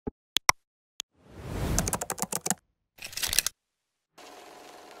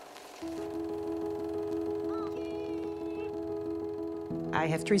I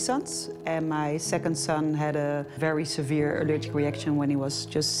have 3 sons, and my second son had a very severe allergic reaction when he was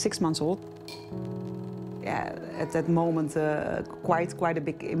just 6 months old. Yeah, at that moment, quite a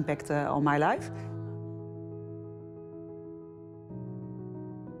big impact on my life.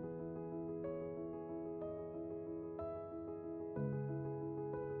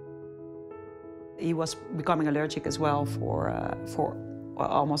 He was becoming allergic as well for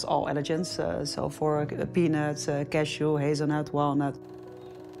almost all allergens. So for peanuts, cashew, hazelnut, walnut.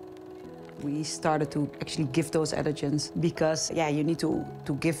 We started to actually give those allergens because, yeah, you need to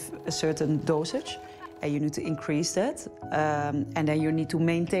give a certain dosage and you need to increase that. And then you need to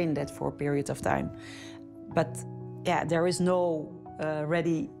maintain that for a period of time. But yeah, there is no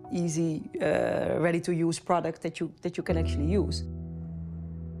ready, easy, ready-to-use product that you can actually use.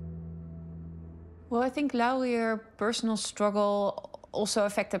 Well, I think Laurie's personal struggle also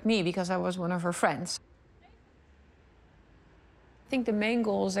affected me because I was one of her friends. I think the main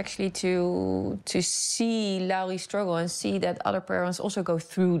goal is actually to see Laurie struggle and see that other parents also go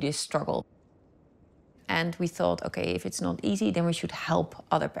through this struggle. And we thought, okay, if it's not easy, then we should help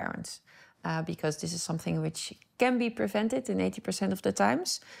other parents. Because this is something which can be prevented in 80% of the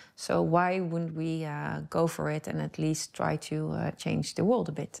times. So why wouldn't we go for it and at least try to change the world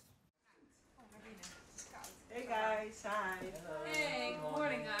a bit? Hey guys, hi. Hey, good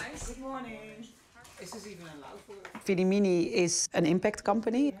morning guys. Good morning. Is this even allowed? Vini Mini is an impact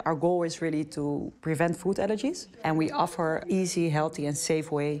company. Our goal is really to prevent food allergies. And we offer easy, healthy and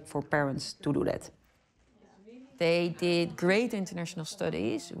safe way for parents to do that. They did great international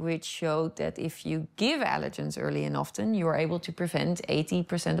studies which showed that if you give allergens early and often, you are able to prevent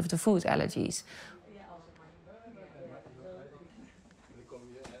 80% of the food allergies.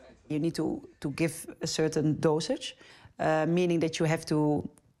 You need to give a certain dosage, meaning that you have to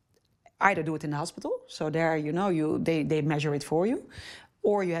either do it in the hospital, so there they measure it for you,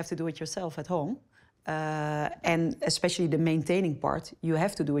 or you have to do it yourself at home. And especially the maintaining part, you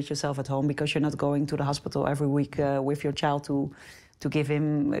have to do it yourself at home because you're not going to the hospital every week with your child to give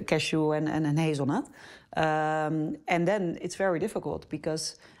him cashew and hazelnut. And then it's very difficult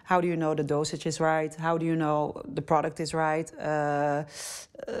because how do you know the dosage is right? How do you know the product is right?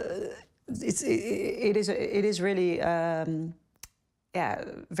 It is really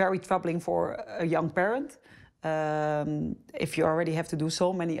very troubling for a young parent. If you already have to do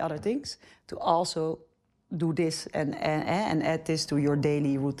so many other things, to also do this and add this to your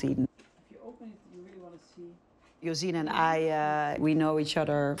daily routine. If you open it, you really want to see. Jozien and I, we know each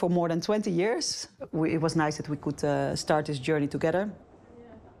other for more than 20 years. It was nice that we could start this journey together.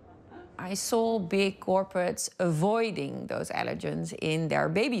 I saw big corporates avoiding those allergens in their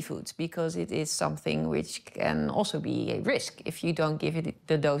baby foods because it is something which can also be a risk if you don't give it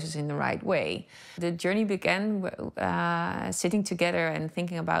the doses in the right way. The journey began sitting together and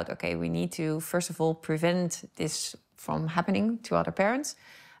thinking about, okay, we need to, first of all, prevent this from happening to other parents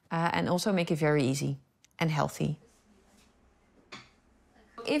and also make it very easy and healthy.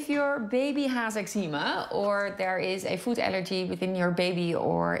 If your baby has eczema or there is a food allergy within your baby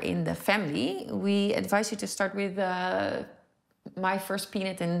or in the family, we advise you to start with My First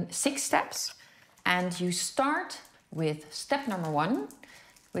Peanut in 6 steps. And you start with step number 1,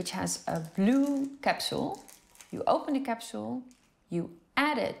 which has a blue capsule. You open the capsule, you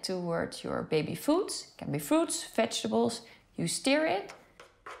add it towards your baby foods. It can be fruits, vegetables. You stir it.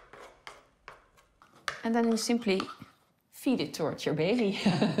 And then you simply feed it towards your baby.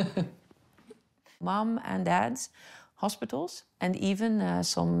 Mom and dads, hospitals, and even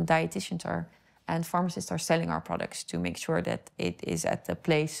some dietitians and pharmacists are selling our products to make sure that it is at the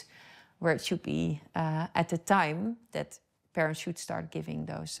place where it should be at the time that parents should start giving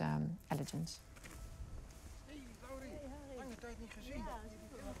those allergens.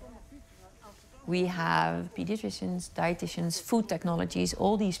 We have paediatricians, dieticians, food technologists,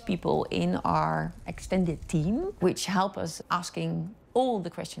 all these people in our extended team, which help us asking all the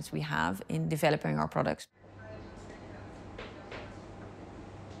questions we have in developing our products.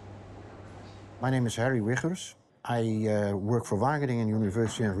 My name is Harry Wiggers. I work for Wageningen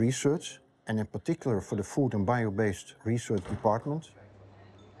University and Research, and in particular for the Food and Bio-based Research Department.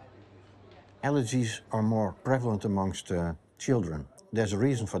 Allergies are more prevalent amongst children. There's a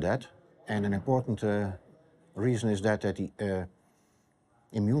reason for that. And an important reason is that the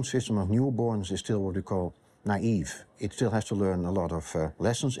immune system of newborns is still what we call naive. It still has to learn a lot of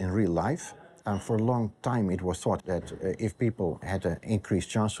lessons in real life. And for a long time it was thought that if people had an increased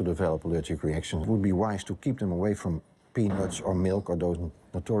chance to develop allergic reactions, it would be wise to keep them away from peanuts or milk or those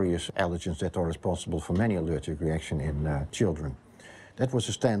notorious allergens that are responsible for many allergic reactions in children. That was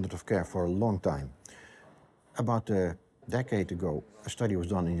the standard of care for a long time. About the decade ago, a study was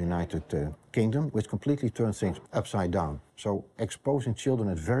done in the United Kingdom which completely turned things upside down. So exposing children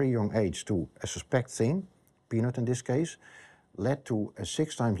at very young age to a suspect thing, peanut in this case, led to a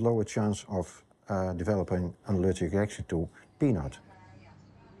 6 times lower chance of developing an allergic reaction to peanut.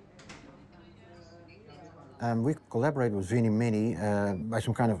 We collaborate with Vini Mini by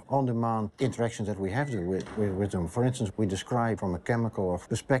some kind of on-demand interactions that we have with them. For instance, we describe from a chemical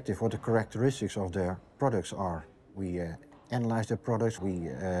perspective what the characteristics of their products are. We analyze their products,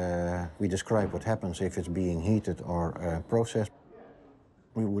 we describe what happens if it's being heated or processed.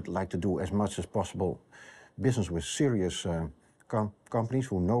 We would like to do as much as possible business with serious companies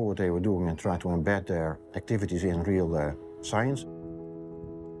who know what they were doing and try to embed their activities in real science.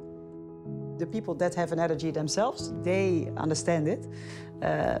 The people that have an allergy themselves, they understand it.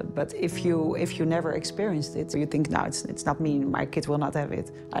 But if you never experienced it, you think, no, it's not me, my kid will not have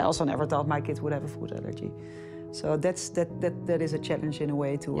it. I also never thought my kid would have a food allergy. So that is a challenge in a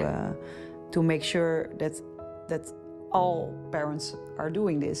way to make sure that all parents are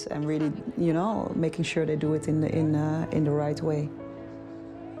doing this and really, you know, making sure they do it in the right way.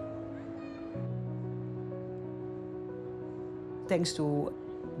 Thanks to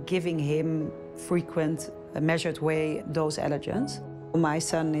giving him frequent, measured way dose allergens, my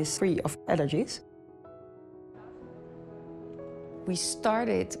son is free of allergies. We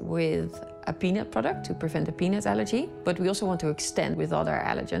started with a peanut product to prevent a peanut allergy, but we also want to extend with other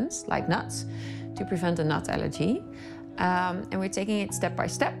allergens, like nuts, to prevent a nut allergy. And we're taking it step by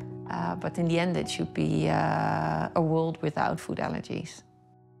step, but in the end it should be a world without food allergies.